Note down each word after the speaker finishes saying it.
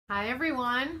Hi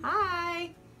everyone. Hi.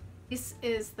 This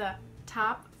is the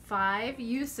top 5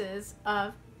 uses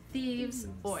of Thieves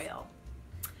oil.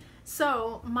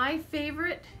 So my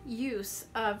favorite use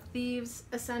of Thieves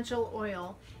essential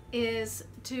oil is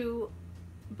to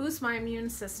boost my immune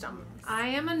system. I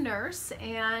am a nurse,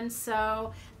 and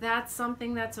so that's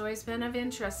something that's always been of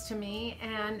interest to me,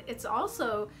 and it's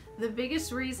also the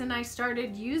biggest reason I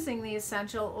started using the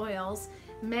essential oils.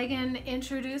 Megan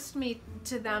introduced me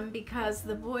to them because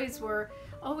the boys were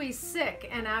always sick,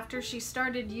 and after she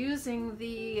started using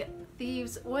the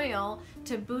Thieves oil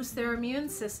to boost their immune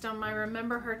system, I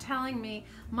remember her telling me,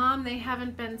 "Mom, they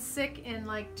haven't been sick in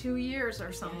like 2 years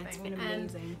or something." Yeah, it's been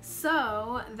amazing. And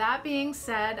so that being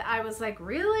said, I was like,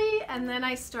 really? And then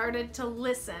I started to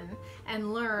listen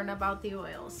and learn about the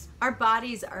oils. Our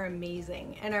bodies are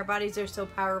amazing and our bodies are so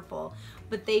powerful,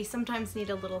 but they sometimes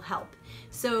need a little help.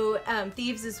 So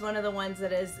Thieves is one of the ones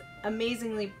that is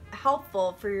amazingly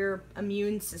helpful for your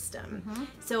immune system.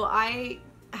 So I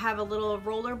have a little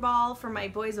roller ball for my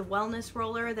boys, a wellness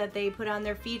roller that they put on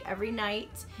their feet every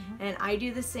night, and I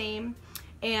do the same.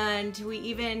 And we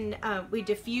even we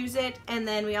diffuse it, and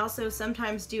then we also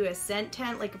sometimes do a scent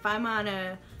tent. Like if I'm on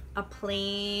a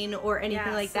plane or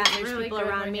anything like that, there's really people good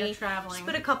around when me, you're traveling. just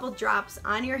put a couple drops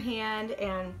on your hand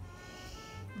and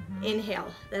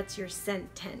inhale. That's your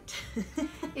scent tent.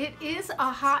 It is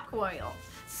a hot oil.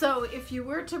 So if you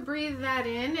were to breathe that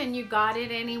in and you got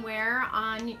it anywhere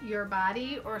on your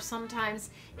body, or sometimes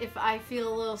if I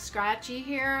feel a little scratchy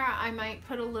here, I might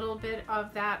put a little bit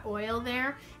of that oil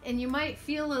there, and you might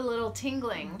feel a little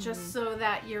tingling, just so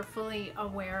that you're fully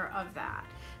aware of that.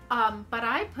 But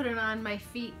I put it on my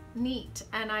feet neat,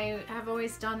 and I have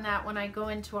always done that when I go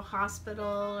into a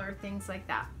hospital or things like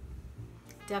that.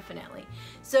 Definitely.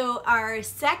 So our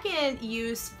second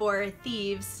use for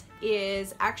Thieves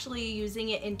is actually using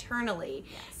it internally.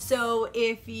 So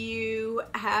if you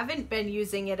haven't been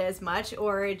using it as much,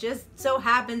 or it just so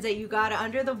happens that you got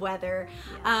under the weather,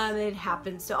 it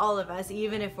happens to all of us,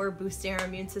 even if we're boosting our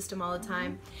immune system all the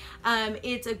time,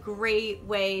 it's a great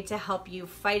way to help you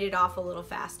fight it off a little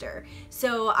faster.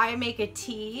 So I make a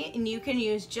tea, and you can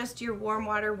use just your warm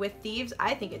water with Thieves.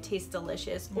 I think it tastes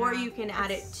delicious. Or you can add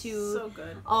it to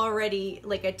already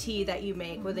like a tea that you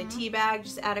make with a tea bag.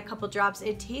 Just add a couple drops.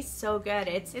 It tastes so good.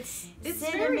 It's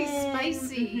very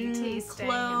spicy tasting.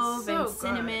 Clove so and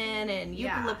cinnamon and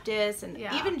eucalyptus, and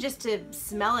even just to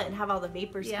smell it and have all the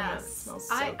vapors come out. It smells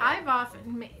so good. I've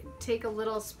often take a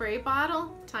little spray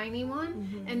bottle, tiny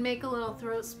one, and make a little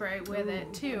throat spray with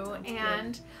it too.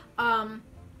 And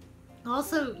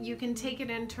also you can take it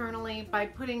internally by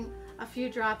putting a few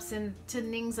drops into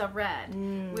Ningxia Red,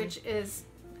 which is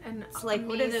it's like,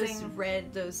 what are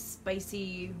those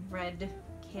spicy red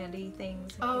candy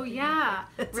things? Oh yeah,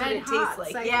 that's Red what it Hots,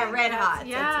 tastes like. Yeah, Red Hots.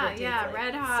 Yeah,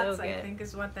 Red Hots. So I think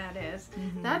is what that is.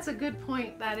 That's a good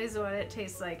point. That is what it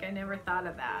tastes like. I never thought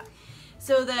of that.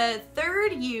 So the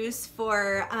third use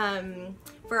for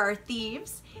our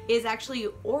Thieves is actually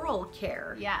oral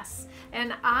care. Yes,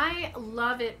 and I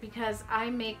love it because I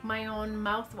make my own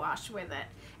mouthwash with it.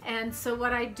 And so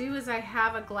what I do is I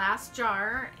have a glass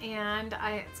jar, and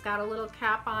it's got a little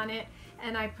cap on it,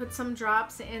 and I put some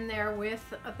drops in there with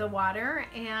the water,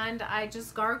 and I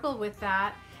just gargle with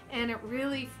that, and it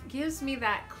really gives me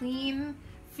that clean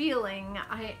feeling.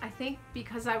 I think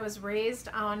because I was raised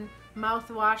on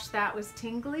mouthwash that was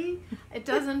tingly, it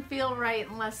doesn't feel right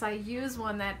unless I use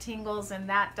one that tingles, and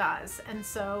that does. And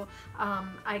so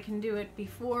I can do it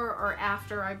before or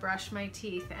after I brush my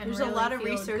teeth, and there's really a lot of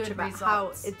feel research good about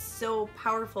results. how it's so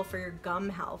powerful for your gum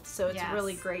health, so it's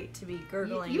really great to be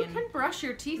gurgling. You can brush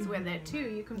your teeth with it too.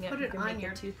 You can put it on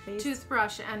your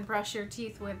toothbrush and brush your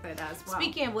teeth with it as well.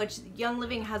 Speaking of which, Young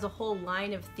Living has a whole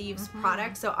line of Thieves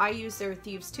products, so I use their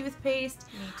Thieves toothpaste.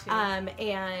 Me too.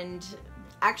 And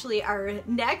actually our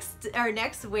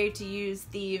next way to use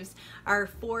Thieves, our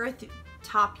fourth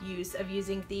top use of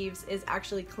using Thieves, is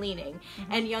actually cleaning.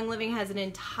 And Young Living has an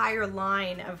entire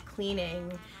line of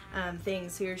cleaning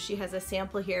things. Here she has a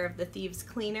sample here of the Thieves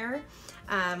cleaner,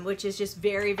 which is just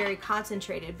very, very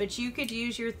concentrated. But you could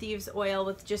use your Thieves oil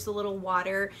with just a little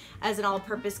water as an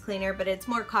all-purpose cleaner, but it's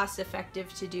more cost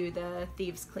effective to do the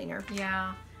Thieves cleaner.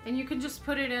 Yeah. And you can just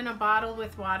put it in a bottle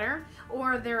with water,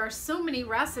 or there are so many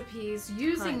recipes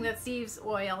using the Thieves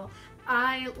oil.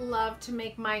 I love to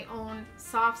make my own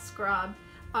soft scrub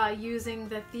using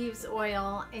the Thieves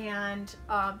oil and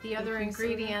the other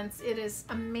ingredients. It is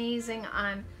amazing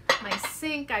on my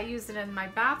sink. I use it in my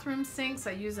bathroom sinks.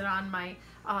 I use it on my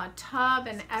tub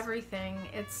and everything.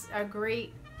 It's a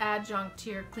great adjunct to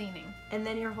your cleaning. And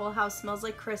then your whole house smells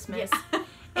like Christmas. Yeah.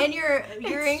 And you're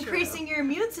It's increasing your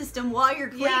immune system while you're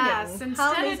cleaning. Yes, How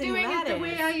instead of amazing doing that it the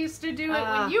way I used to do it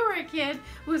when you were a kid,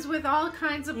 was with all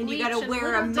kinds of And bleach. you gotta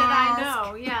wear a little did I mask.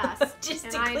 know, yes. Just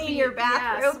And to I'd clean your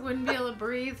bathroom. Yes, wouldn't be able to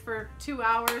breathe for 2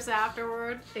 hours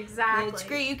afterward. Exactly. And it's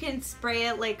great. You can spray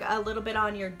it like a little bit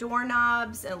on your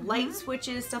doorknobs and light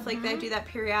switches, stuff like that. Do that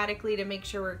periodically to make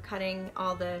sure we're cutting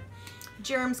all the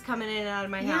germs coming in and out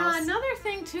of my house. Yeah, another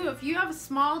thing too, if you have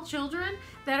small children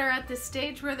that are at the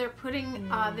stage where they're putting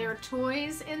their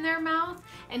toys in their mouth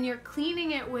and you're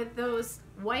cleaning it with those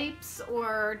wipes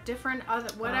or different other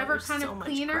whatever kind of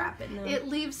cleaner, it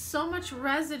leaves so much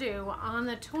residue on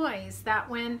the toys that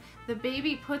when the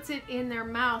baby puts it in their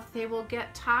mouth, they will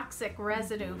get toxic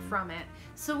residue from it.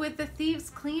 So with the Thieves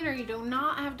cleaner, you do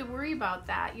not have to worry about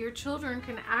that. Your children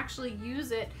can actually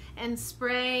use it and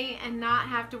spray and not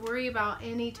have to worry about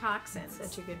any toxins.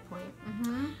 That's such a good point.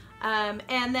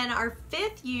 And then our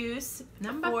fifth use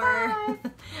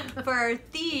for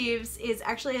Thieves is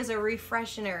actually as a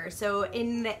refreshener, so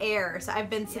in the air. So I've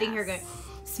been sitting here going,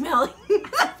 smelling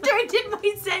after I did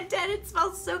my scent and it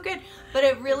smells so good, but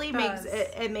it really makes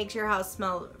it makes your house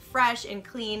smell fresh and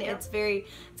clean. It's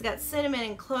got cinnamon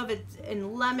and clove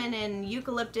and lemon and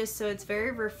eucalyptus, so it's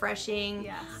very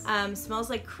refreshing. Smells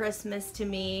like Christmas to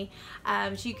me.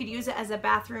 So you could use it as a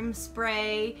bathroom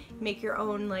spray, make your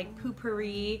own like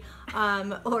poopery,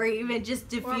 or even just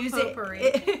diffuse it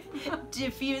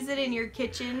in your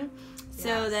kitchen.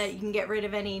 So that you can get rid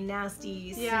of any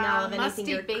nasty smell of anything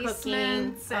you're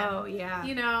cooking. Oh, yeah.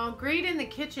 You know, great in the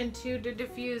kitchen, too, to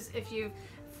diffuse if you've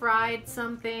fried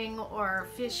something or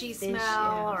fishy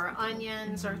smell or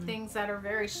onions or things that are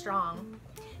very strong.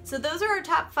 So those are our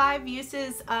top 5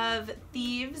 uses of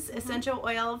Thieves essential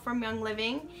oil from Young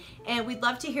Living, and we'd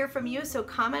love to hear from you, so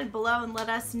comment below and let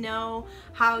us know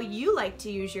how you like to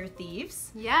use your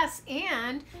Thieves. Yes,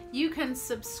 and you can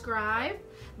subscribe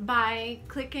by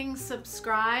clicking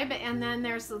subscribe, and then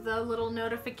there's the little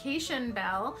notification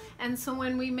bell, and so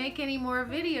when we make any more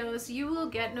videos, you will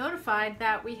get notified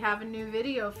that we have a new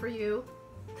video for you.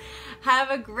 Have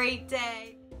a great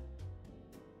day.